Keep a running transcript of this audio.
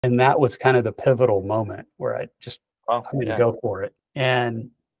And that was kind of the pivotal moment where Oh, I'm going to yeah. go for it.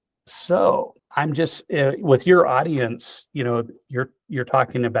 And so I'm just with your audience, you're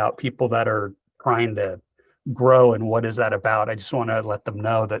talking about people that are trying to grow, and what is that about? I just want to let them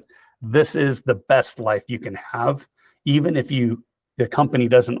know that this is the best life you can have, even if the company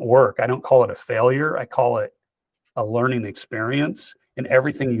doesn't work. I don't call it a failure. I call it a learning experience, and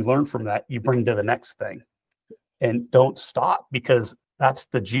everything you learn from that, you bring to the next thing, and don't stop, because that's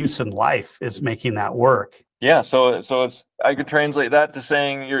the juice in life, is making that work. Yeah. So it's, I could translate that to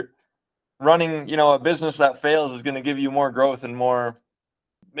saying you're running, a business that fails is going to give you more growth and more,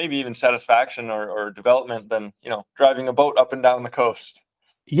 maybe even satisfaction or development than, driving a boat up and down the coast.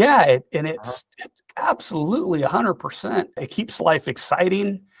 Yeah, and Uh-huh. it's absolutely 100%. It keeps life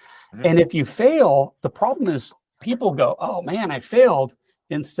exciting. Mhm. And if you fail, the problem is people go, "Oh man, I failed,"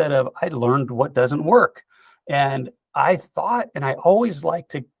 instead of "I learned what doesn't work." And I always like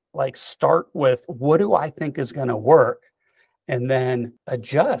to start with, what do I think is going to work? And then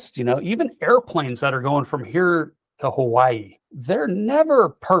adjust. Even airplanes that are going from here to Hawaii, they're never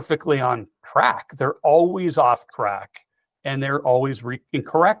perfectly on track. They're always off track, and they're always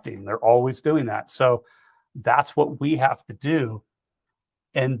correcting. They're always doing that. So that's what we have to do.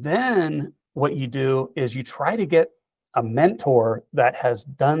 And then what you do is you try to get a mentor that has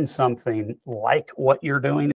done something like what you're doing